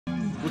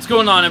What's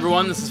going on,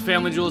 everyone? This is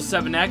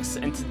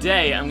FamilyJules7X, and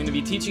today I'm going to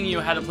be teaching you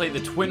how to play the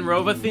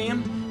Twinrova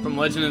theme from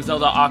Legend of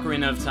Zelda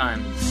Ocarina of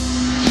Time.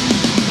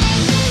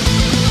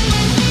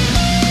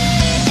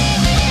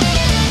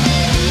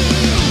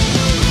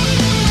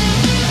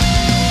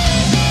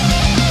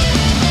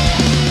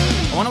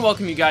 I want to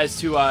welcome you guys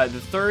to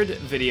the third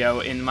video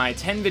in my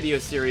 10-video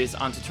series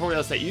on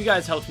tutorials that you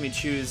guys helped me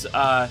choose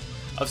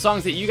of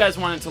songs that you guys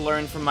wanted to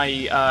learn from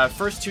my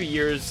first 2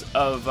 years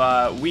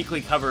of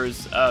weekly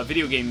covers of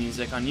video game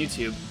music on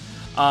YouTube.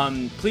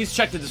 Please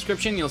check the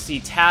description. You'll see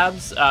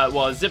tabs,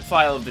 well, a zip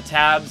file of the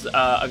tabs,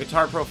 a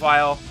guitar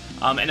profile,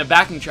 and a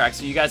backing track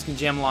so you guys can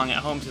jam along at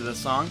home to this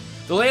song.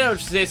 The layout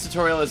of today's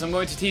tutorial is I'm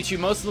going to teach you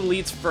most of the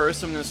leads first.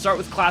 So I'm going to start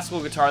with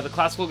classical guitar, the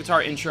classical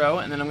guitar intro,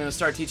 and then I'm going to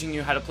start teaching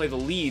you how to play the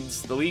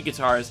leads, the lead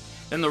guitars,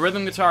 then the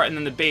rhythm guitar, and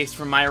then the bass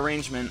from my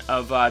arrangement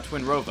of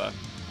Twinrova.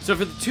 So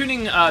for the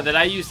tuning that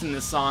I used in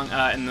this song,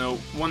 and the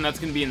one that's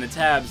going to be in the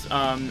tabs,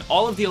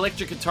 all of the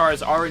electric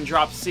guitars are in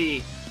drop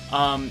C,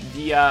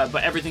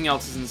 but everything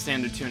else is in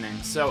standard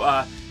tuning.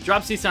 So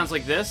drop C sounds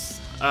like this.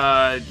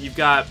 You've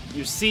got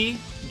your C,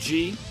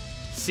 G,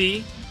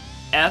 C,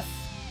 F,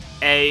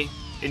 A,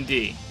 and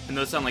D, and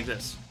those sound like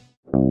this.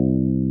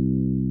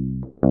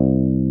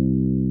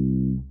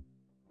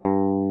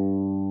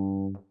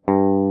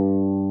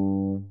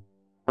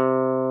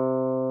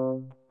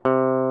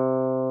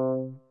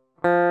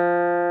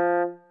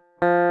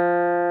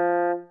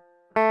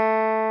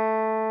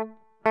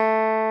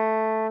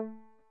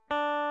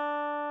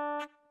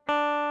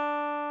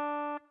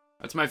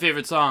 That's my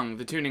favorite song,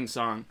 the tuning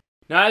song.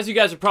 Now, as you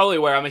guys are probably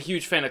aware, I'm a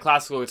huge fan of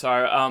classical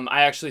guitar.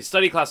 I actually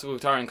studied classical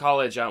guitar in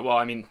college, well,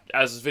 I mean,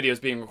 as this video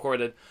is being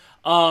recorded.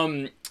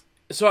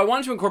 So I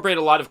wanted to incorporate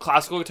a lot of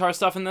classical guitar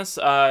stuff in this,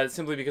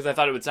 simply because I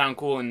thought it would sound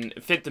cool and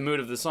fit the mood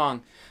of the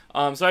song.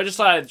 So I just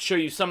thought I'd show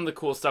you some of the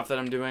cool stuff that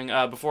I'm doing,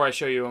 before I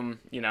show you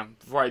them,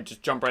 before I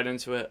just jump right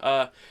into it.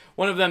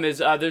 One of them is,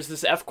 there's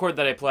this F chord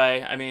that I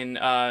play. I mean,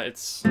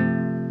 it's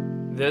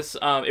this.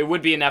 It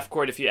would be an F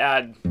chord if you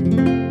add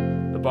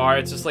the bar.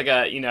 It's just like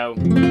a,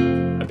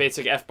 a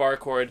basic F bar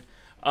chord.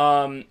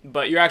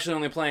 But you're actually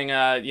only playing,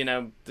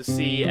 the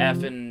C,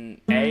 F, and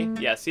A.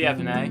 Yeah, C, F,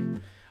 and A.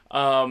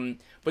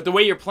 But the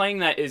way you're playing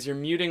that is you're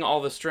muting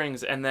all the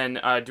strings and then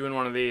doing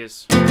one of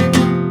these.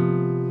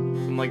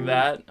 Something like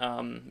that.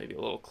 Maybe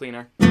a little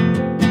cleaner.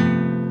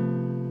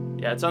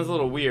 Yeah, it sounds a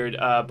little weird,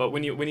 but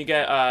when you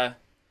get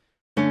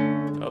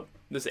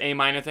this A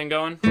minor thing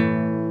going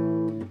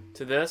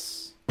to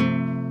this,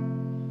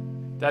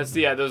 those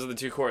are the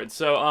two chords.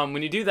 So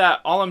when you do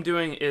that, all I'm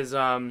doing is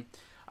I'm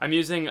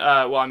using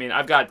well, I mean,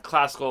 I've got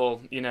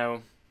classical,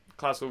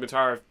 classical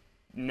guitar,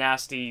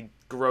 nasty,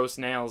 gross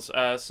nails,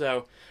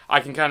 so I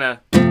can kind of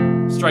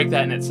strike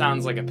that and it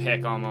sounds like a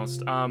pick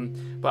almost.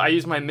 But I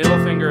use my middle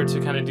finger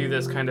to kind of do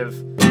this kind of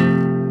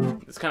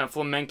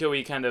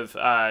flamenco-y kind of,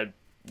 I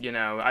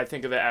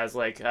think of it as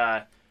like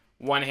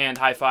one-hand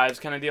high fives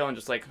kind of deal and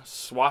just like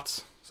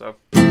swats. So,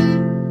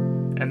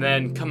 and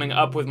then coming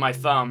up with my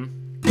thumb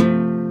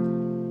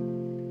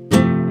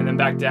and then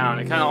back down.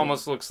 It kind of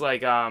almost looks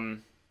like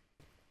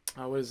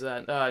what is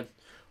that?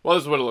 Well,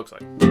 this is what it looks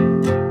like.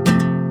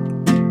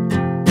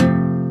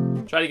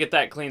 Try to get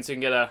that clean so you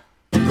can get a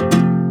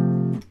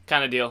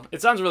kind of deal.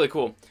 It sounds really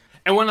cool.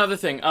 And one other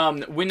thing,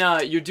 when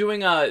you're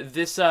doing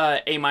this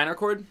A minor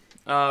chord,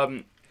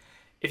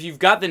 if you've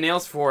got the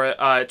nails for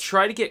it,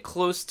 try to get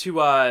close to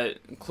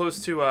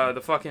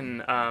the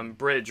fucking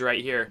bridge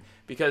right here,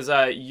 because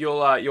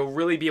you'll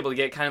really be able to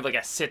get kind of like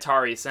a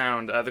sitar-y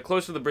sound. The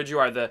closer the bridge you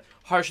are, the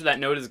harsher that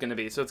note is going to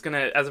be. So it's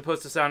gonna, as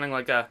opposed to sounding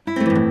like a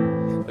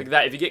like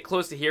that, if you get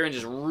close to here and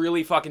just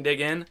really fucking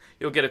dig in,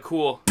 you'll get a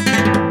cool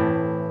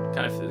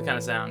kind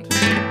of sound.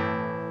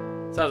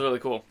 Sounds really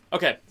cool.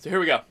 Okay, so here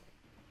we go.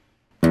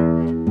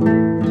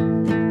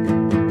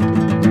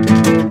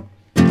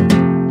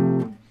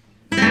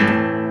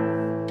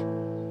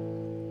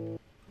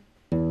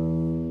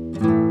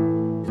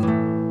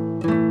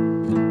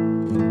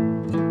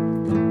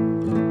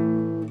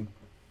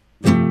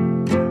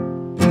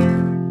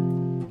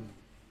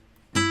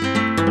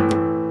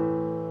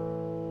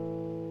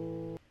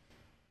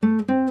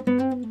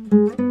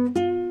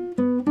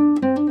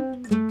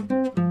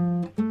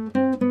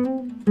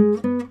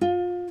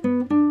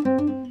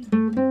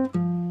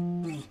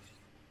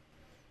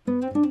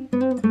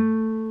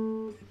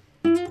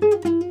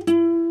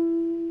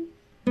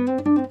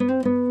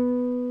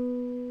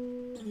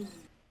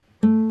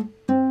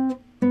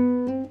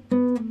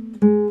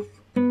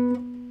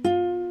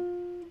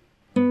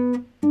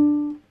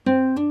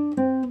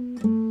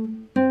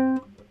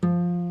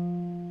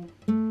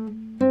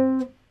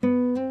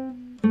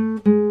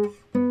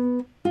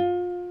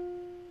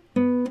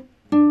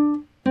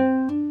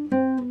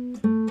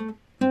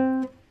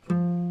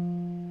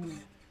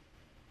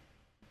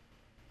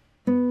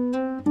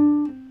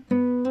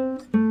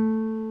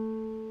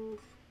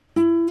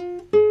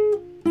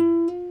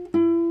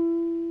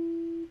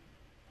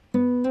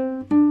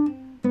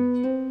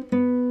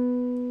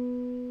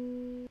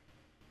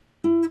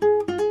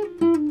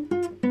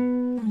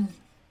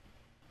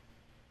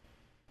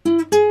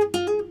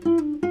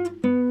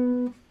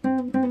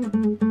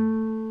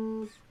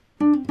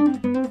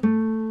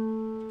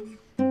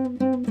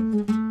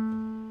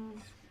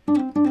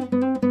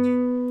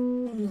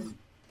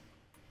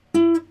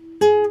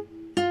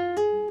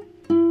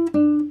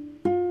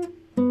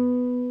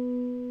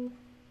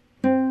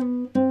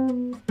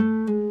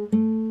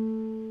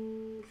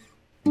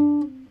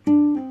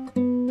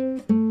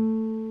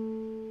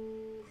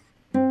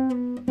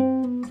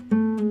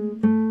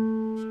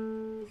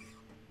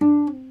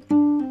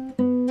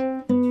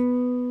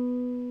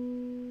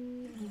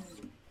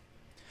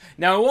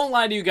 Now, I won't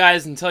lie to you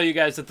guys and tell you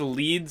guys that the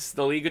lead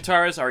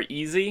guitars are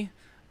easy.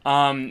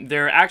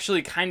 They're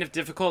actually kind of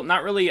difficult.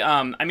 Not really,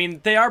 I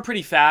mean, they are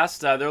pretty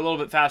fast. They're a little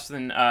bit faster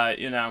than,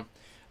 you know,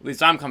 at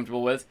least I'm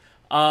comfortable with.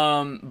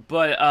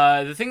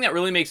 But the thing that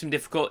really makes them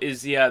difficult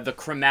is the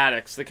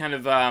chromatics, the kind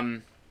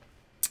of,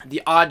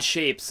 the odd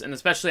shapes, and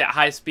especially at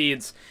high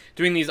speeds,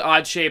 doing these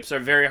odd shapes are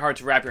very hard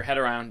to wrap your head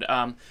around.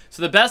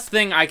 So the best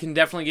thing I can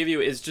definitely give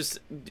you is just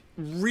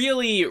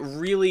really,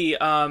 really,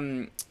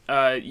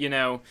 you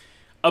know,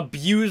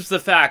 abuse the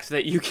fact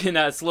that you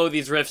can slow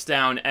these riffs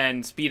down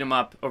and speed them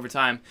up over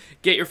time.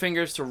 Get your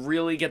fingers to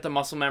really get the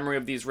muscle memory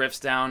of these riffs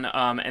down,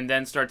 and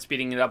then start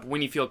speeding it up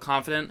when you feel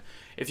confident.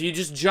 If you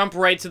just jump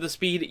right to the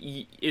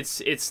speed,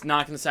 it's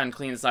not going to sound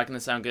clean, it's not going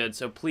to sound good.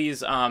 So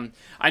please,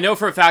 I know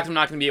for a fact I'm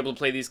not going to be able to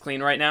play these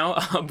clean right now,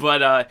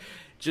 but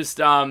just,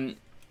 I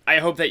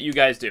hope that you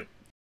guys do.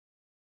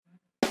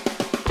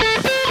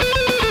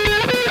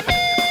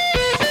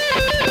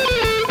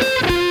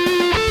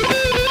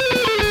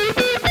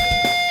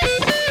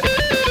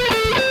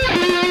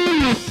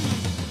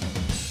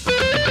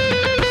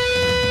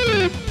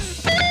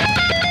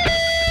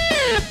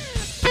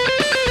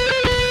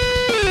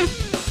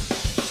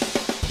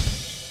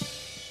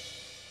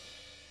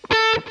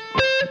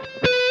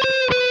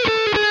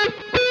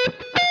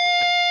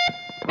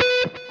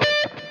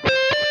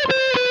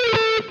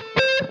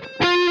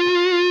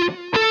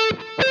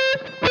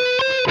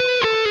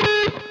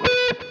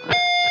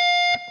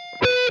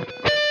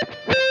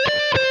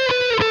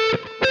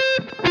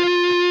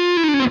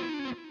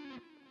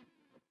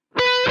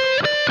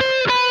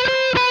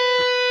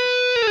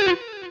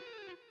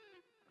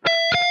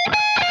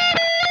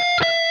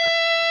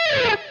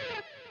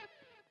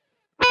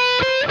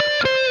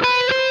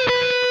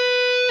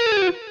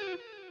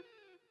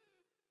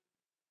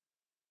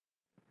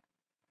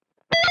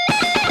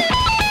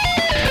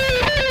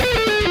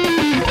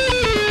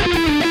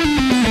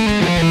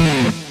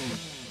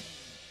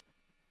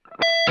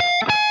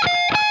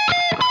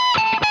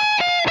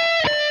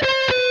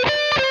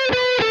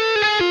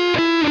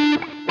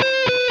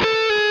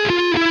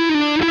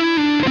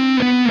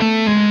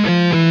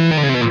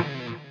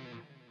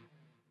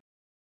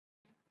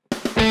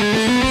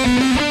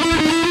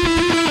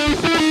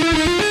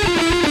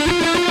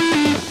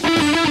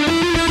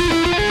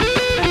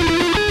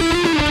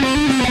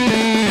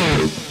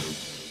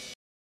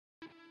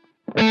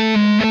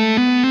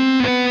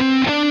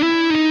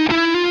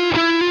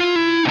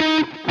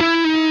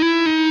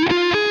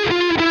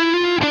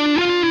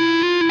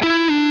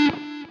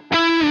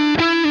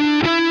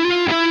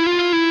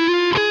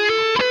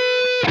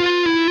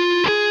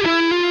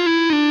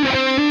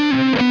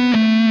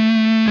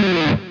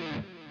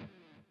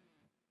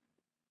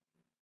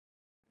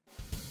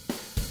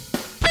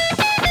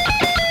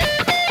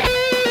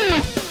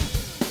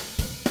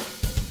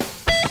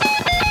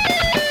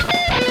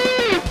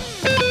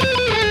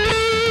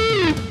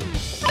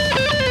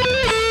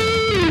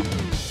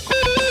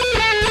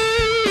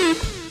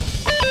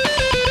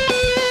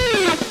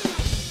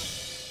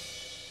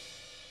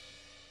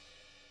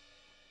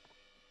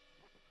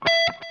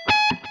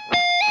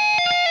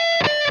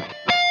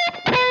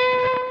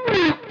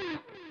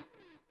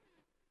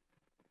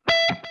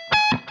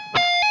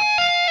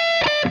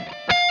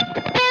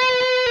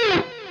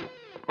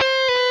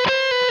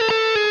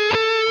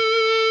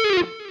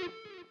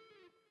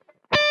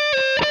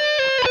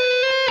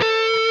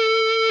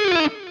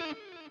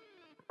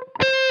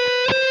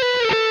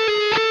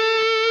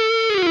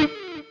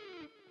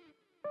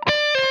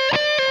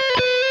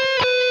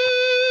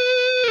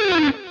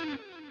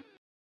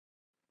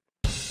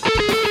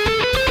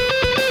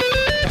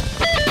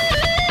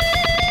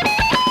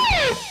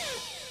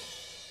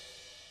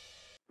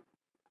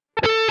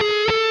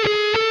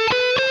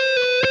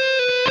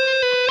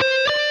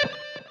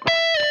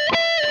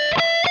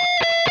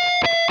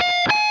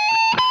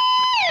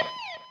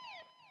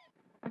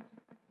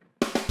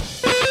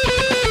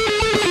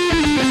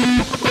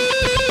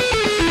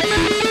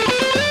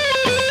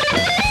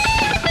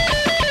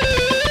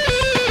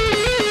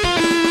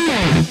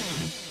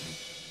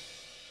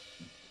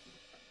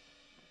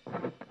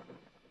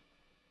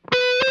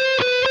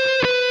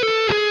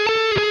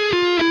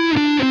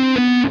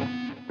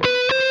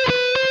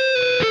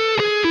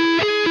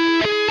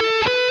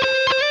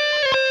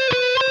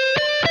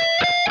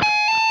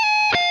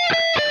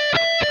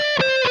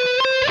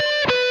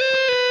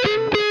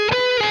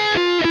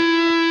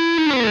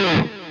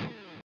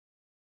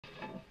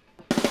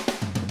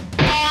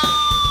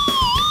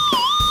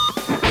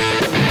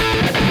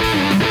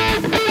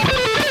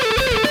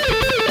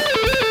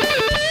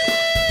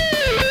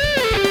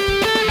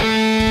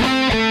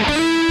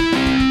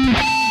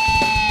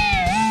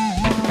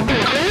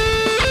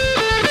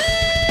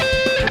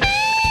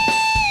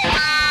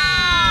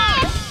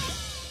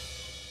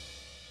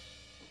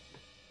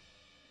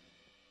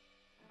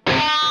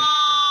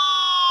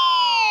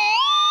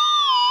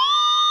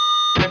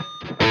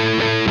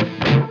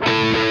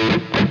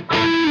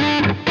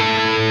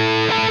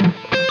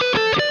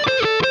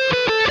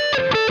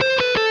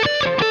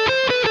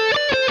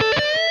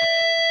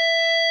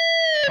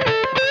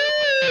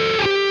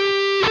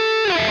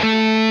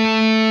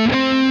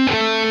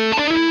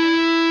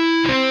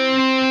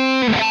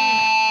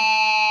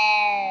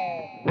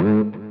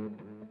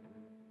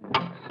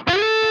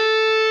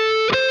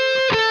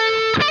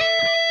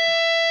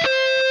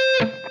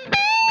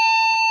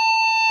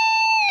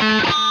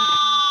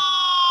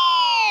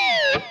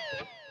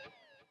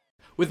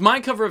 with my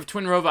cover of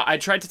Twinrova, I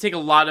tried to take a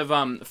lot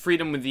of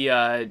freedom with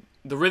the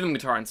rhythm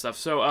guitar and stuff.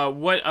 So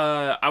what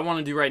I want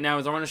to do right now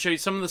is I want to show you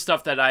some of the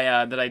stuff that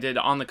I did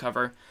on the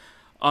cover,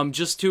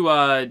 just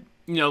to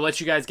you know, let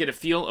you guys get a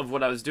feel of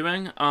what I was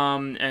doing.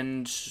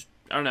 And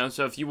I don't know.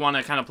 So if you want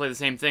to kind of play the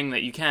same thing,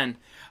 that you can.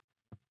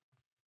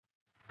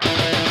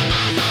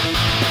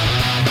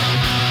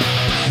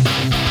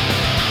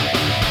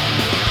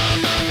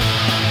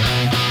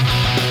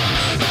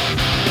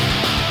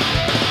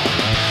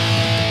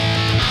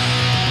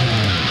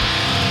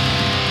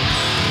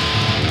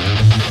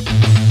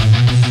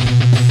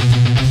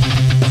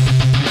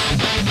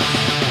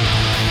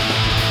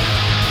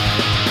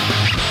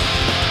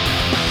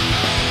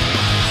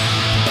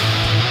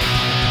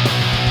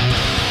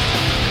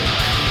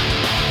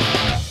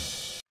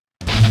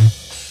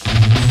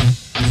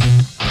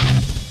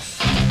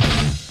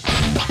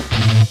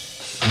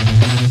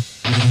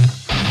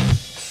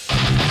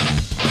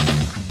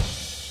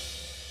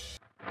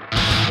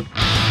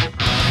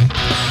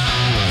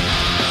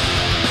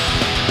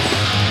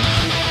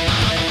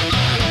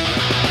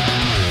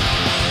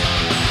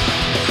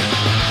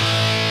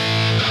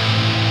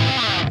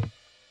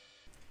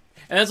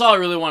 And that's all I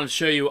really wanted to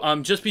show you.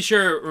 Just be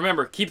sure,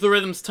 remember, keep the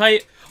rhythms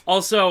tight.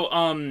 Also,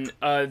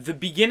 the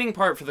beginning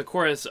part for the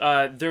chorus,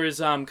 there is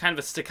kind of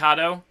a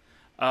staccato,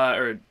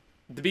 or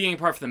the beginning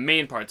part for the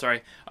main part,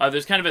 sorry.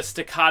 There's kind of a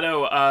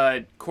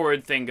staccato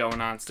chord thing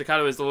going on.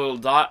 Staccato is the little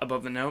dot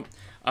above the note.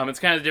 It's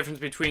kind of the difference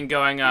between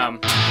going...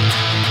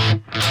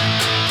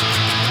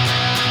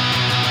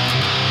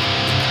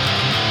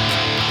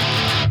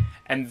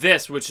 and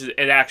this, which is,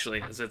 it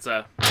actually is. It's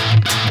a...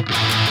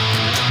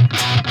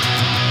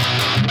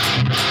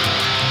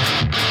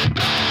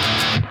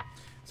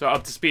 So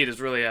up to speed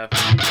is really a...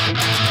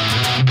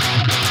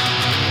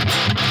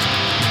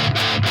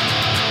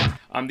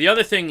 the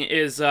other thing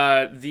is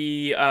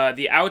the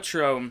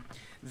outro.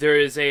 There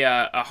is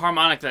a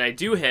harmonic that I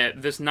do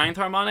hit. This 9th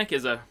harmonic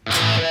is a...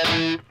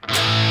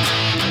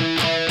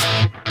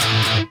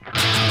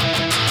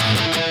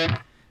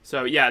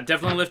 So yeah,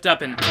 definitely lift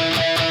up and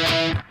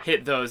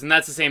hit those. And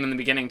that's the same in the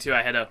beginning too.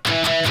 I had a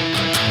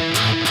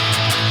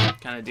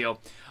kind of deal.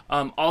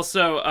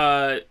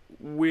 Also,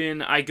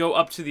 when I go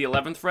up to the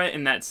 11th fret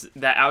in that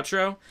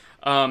outro,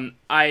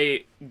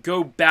 I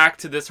go back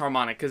to this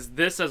harmonic, because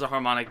this as a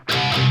harmonic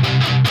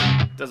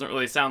doesn't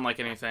really sound like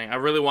anything. I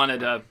really wanted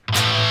to...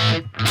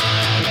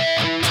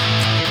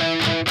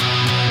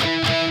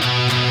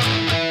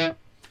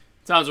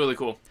 Sounds really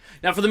cool.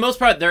 Now, for the most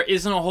part, there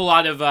isn't a whole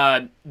lot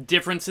of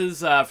differences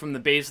from the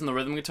bass and the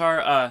rhythm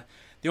guitar.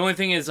 The only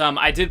thing is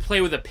I did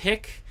play with a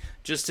pick,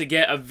 just to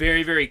get a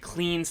very, very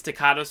clean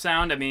staccato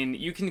sound. I mean,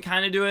 you can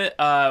kind of do it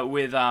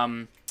with,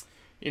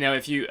 you know,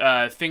 if you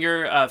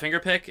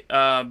finger pick,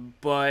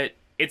 but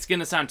it's going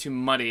to sound too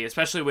muddy,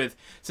 especially with,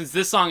 since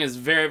this song is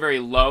very, very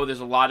low, there's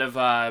a lot of,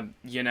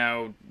 you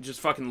know, just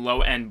fucking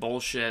low-end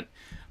bullshit.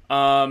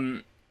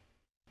 I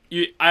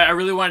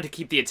really wanted to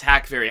keep the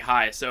attack very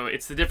high, so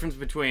it's the difference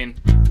between,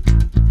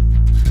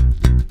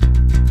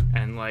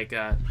 and like, you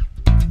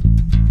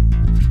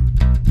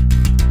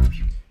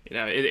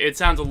know, it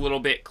sounds a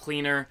little bit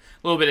cleaner,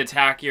 a little bit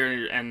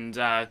attackier, and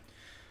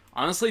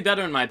honestly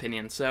better in my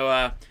opinion.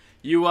 So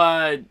you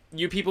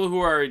people who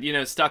are, you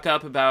know, stuck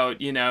up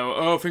about, you know,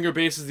 oh, finger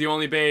bass is the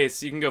only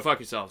bass, you can go fuck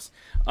yourselves.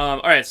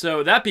 All right,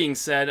 so that being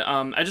said,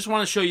 I just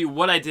want to show you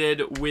what I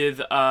did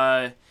with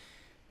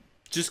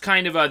just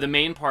kind of the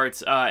main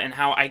parts and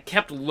how I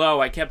kept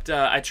low. I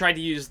tried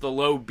to use the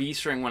low B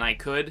string when I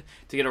could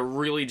to get a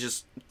really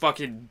just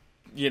fucking,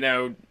 you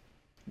know,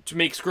 to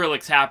make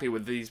Skrillex happy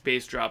with these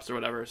bass drops or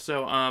whatever.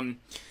 So, I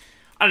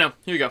don't know.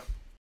 Here you go.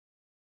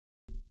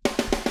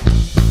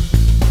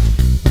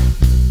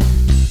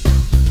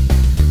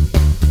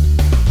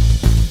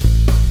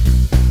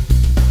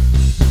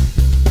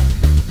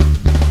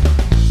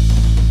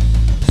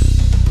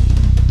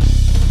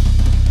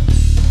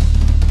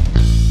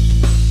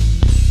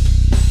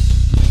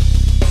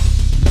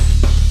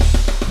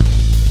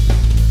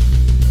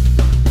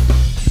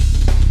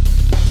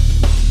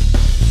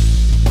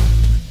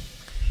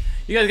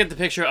 You guys get the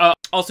picture.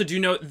 Also, do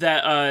note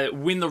that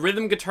when the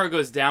rhythm guitar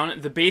goes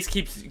down, the bass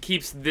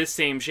keeps this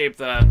same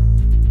shape.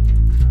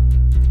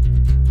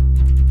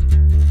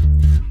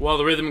 While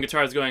the rhythm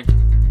guitar is going.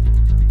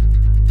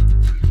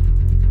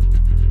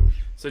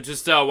 So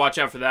just watch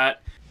out for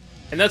that.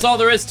 And that's all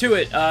there is to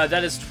it.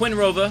 That is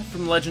Twinrova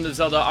from The Legend of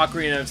Zelda: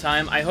 Ocarina of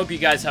Time. I hope you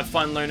guys have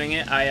fun learning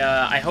it.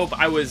 I hope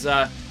I was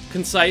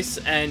concise,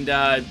 and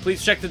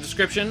please check the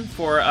description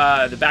for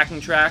the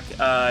backing track.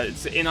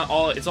 It's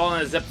all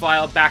in a zip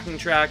file, backing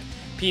track,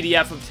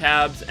 PDF of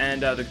tabs,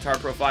 and the guitar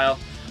profile.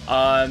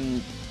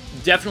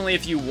 Definitely,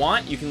 if you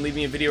want, you can leave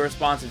me a video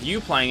response of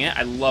you playing it.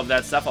 I love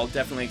that stuff. I'll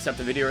definitely accept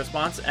a video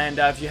response. And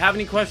if you have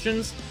any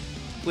questions,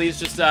 please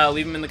just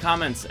leave them in the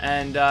comments.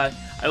 And I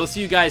will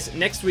see you guys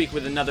next week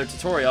with another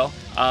tutorial.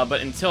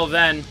 But until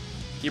then,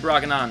 keep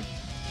rocking on.